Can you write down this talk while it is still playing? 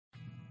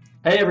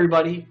Hey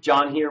everybody,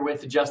 John here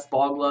with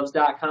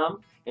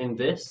JustBallGloves.com, and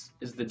this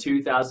is the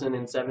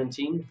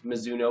 2017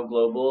 Mizuno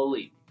Global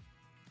Elite.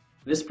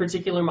 This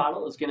particular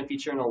model is going to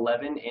feature an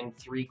 11 and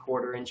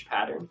 3/4 inch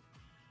pattern,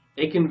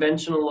 a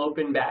conventional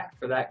open back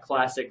for that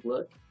classic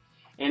look,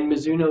 and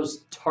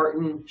Mizuno's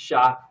tartan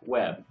shock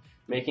web,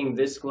 making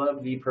this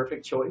glove the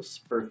perfect choice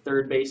for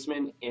third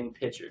basemen and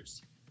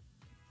pitchers.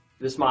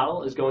 This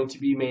model is going to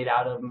be made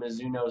out of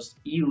Mizuno's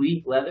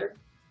Elite leather,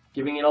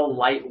 giving it a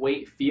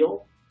lightweight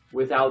feel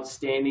with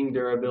outstanding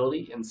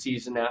durability and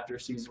season after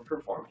season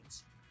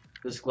performance.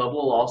 This glove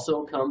will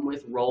also come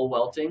with roll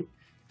welting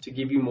to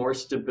give you more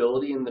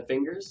stability in the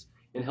fingers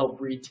and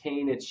help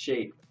retain its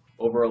shape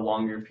over a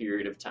longer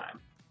period of time.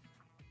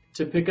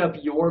 To pick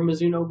up your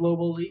Mizuno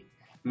Global Elite,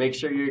 make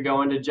sure you're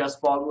going to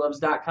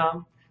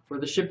JustBallGloves.com, where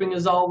the shipping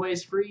is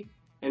always free,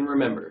 and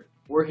remember,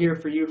 we're here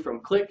for you from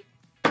click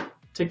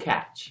to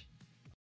catch.